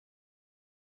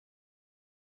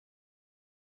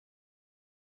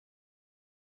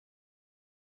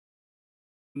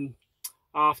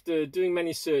After doing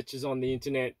many searches on the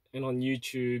internet and on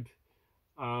YouTube,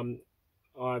 I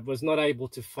was not able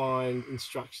to find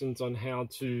instructions on how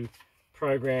to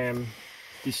program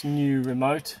this new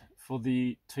remote for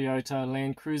the Toyota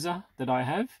Land Cruiser that I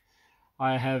have.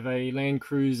 I have a Land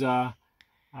Cruiser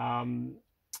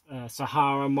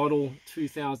Sahara model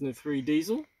 2003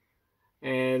 diesel,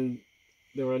 and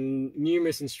there are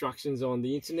numerous instructions on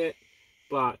the internet,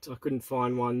 but I couldn't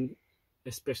find one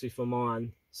especially for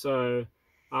mine. So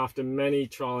after many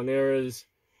trial and errors,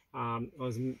 I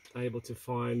was able to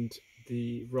find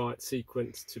the right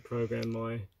sequence to program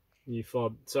my new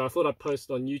FOB. So I thought I'd post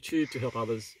it on YouTube to help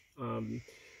others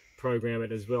program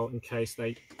it as well, in case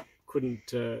they couldn't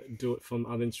do it from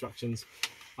other instructions.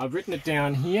 I've written it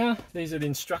down here. These are the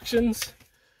instructions.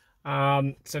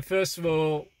 So first of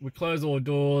all, we close all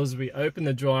doors, we open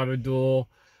the driver door,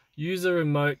 use the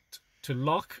remote to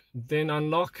lock, then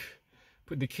unlock,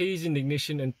 put the keys in the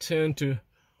ignition and turn to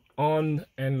on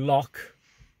and lock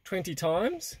 20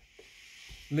 times,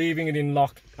 leaving it in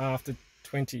lock after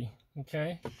 20.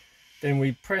 Okay, then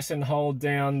we press and hold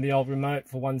down the old remote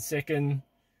for 1 second.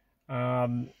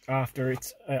 After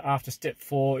step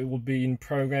 4, it will be in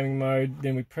programming mode.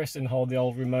 Then we press and hold the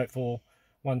old remote for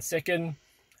 1 second,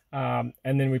 and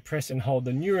then we press and hold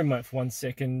the new remote for 1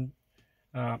 second,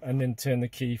 and then turn the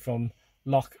key from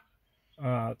lock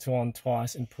to on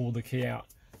twice and pull the key out.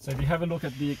 So if you have a look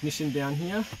at the ignition down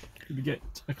here, if you get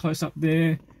a close up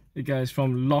there, it goes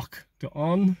from lock to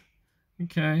on.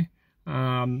 Okay,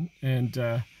 and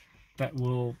that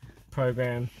will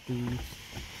program the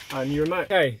new remote.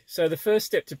 Okay, so the first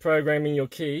step to programming your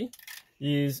key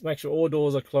is make sure all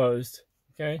doors are closed.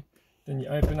 Okay, then you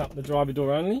open up the driver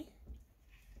door only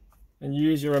and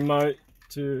use your remote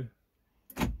to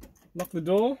lock the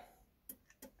door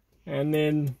and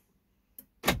then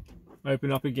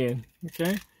open up again.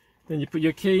 Okay, then you put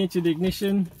your key into the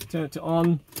ignition, turn it to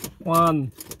on.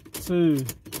 1, 2,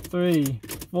 3,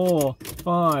 4,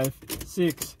 5,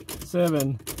 6,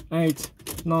 7, 8,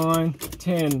 9,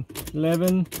 10,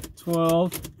 11,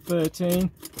 12, 13,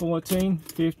 14,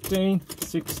 15,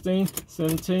 16,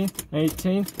 17,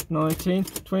 18, 19,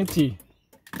 20.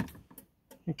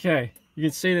 Okay, you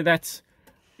can see that that's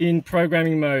in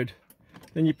programming mode.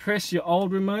 Then you press your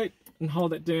old remote and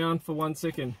hold it down for 1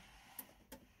 second.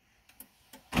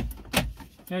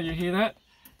 Okay, you hear that?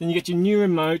 Then you get your new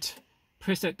remote,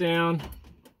 press that down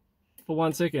for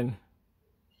 1 second.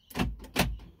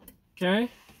 Okay,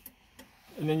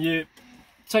 and then you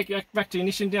take it back to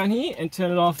ignition down here and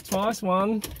turn it off twice.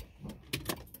 1,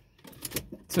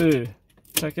 2.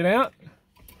 Take it out,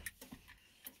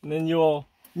 and then your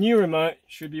new remote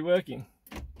should be working.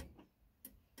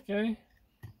 Okay,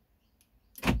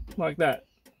 like that.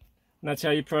 And that's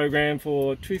how you program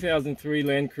for 2003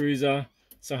 Land Cruiser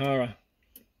Sahara.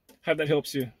 Hope that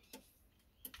helps you.